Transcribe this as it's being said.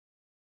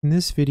In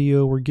this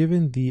video, we're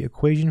given the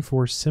equation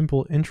for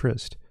simple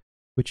interest,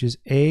 which is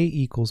A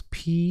equals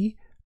P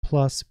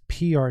plus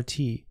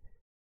PRT.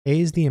 A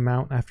is the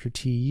amount after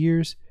T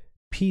years.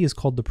 P is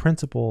called the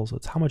principal, so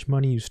it's how much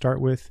money you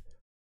start with.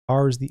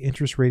 R is the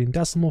interest rate in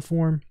decimal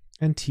form,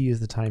 and T is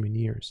the time in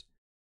years.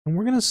 And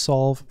we're going to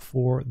solve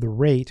for the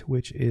rate,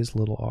 which is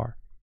little r.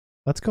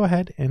 Let's go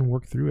ahead and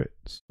work through it.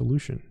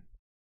 Solution.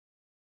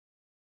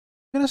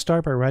 I'm going to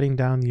start by writing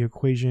down the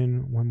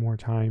equation one more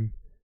time.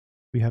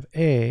 We have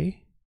A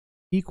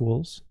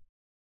equals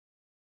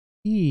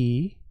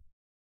E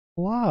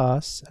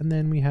plus, and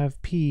then we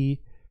have P,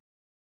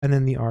 and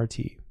then the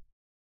RT.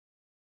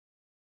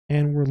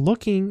 And we're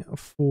looking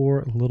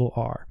for little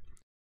r.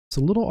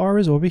 So little r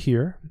is over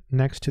here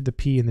next to the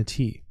P and the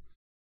T.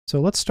 So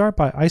let's start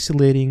by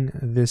isolating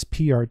this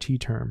PRT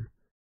term.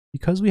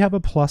 Because we have a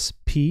plus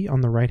P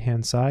on the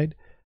right-hand side,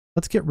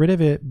 let's get rid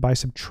of it by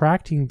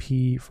subtracting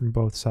P from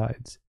both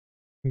sides.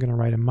 I'm going to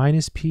write a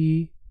minus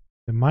P,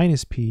 a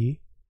minus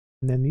P,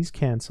 and then these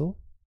cancel.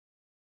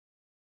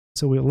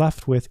 So we're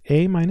left with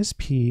A minus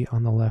P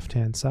on the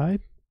left-hand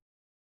side.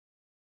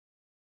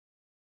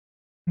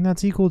 And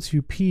that's equal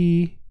to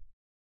P,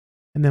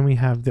 and then we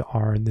have the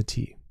R and the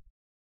T.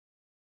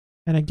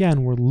 And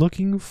again, we're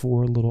looking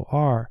for little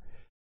r,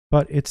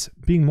 but it's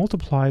being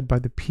multiplied by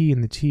the P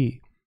and the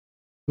T.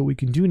 What we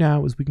can do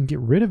now is we can get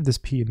rid of this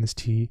P and this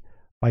T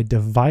by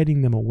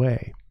dividing them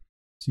away.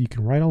 So you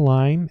can write a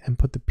line and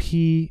put the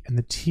P and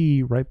the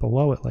T right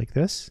below it like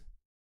this.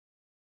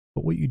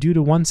 But what you do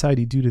to one side,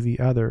 you do to the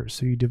other.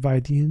 So you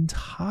divide the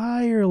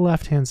entire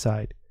left-hand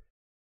side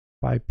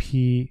by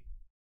P,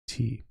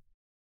 T.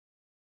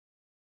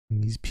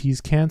 And these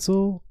P's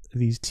cancel,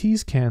 these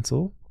T's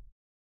cancel.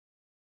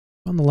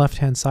 On the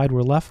left-hand side,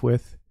 we're left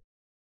with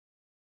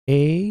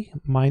A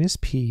minus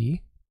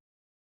P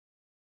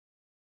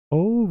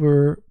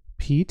over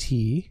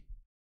PT.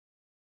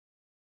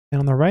 And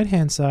on the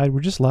right-hand side,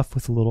 we're just left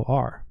with a little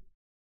r.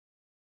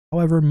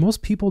 However,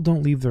 most people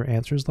don't leave their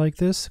answers like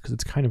this because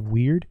it's kind of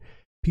weird.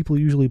 People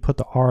usually put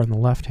the r on the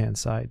left-hand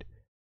side.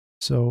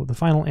 So the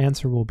final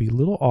answer will be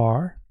little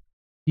r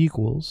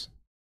equals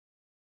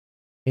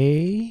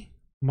A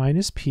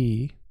minus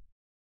P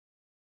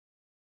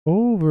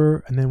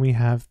over, and then we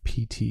have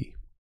PT.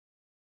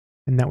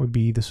 And that would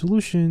be the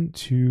solution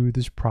to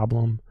this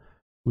problem.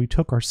 We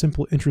took our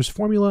simple interest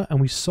formula and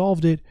we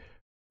solved it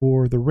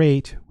for the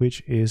rate,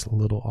 which is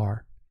little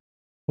r.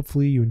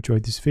 Hopefully you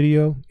enjoyed this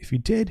video. If you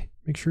did,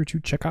 make sure to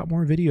check out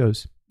more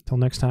videos. Until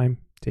next time,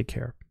 take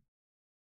care.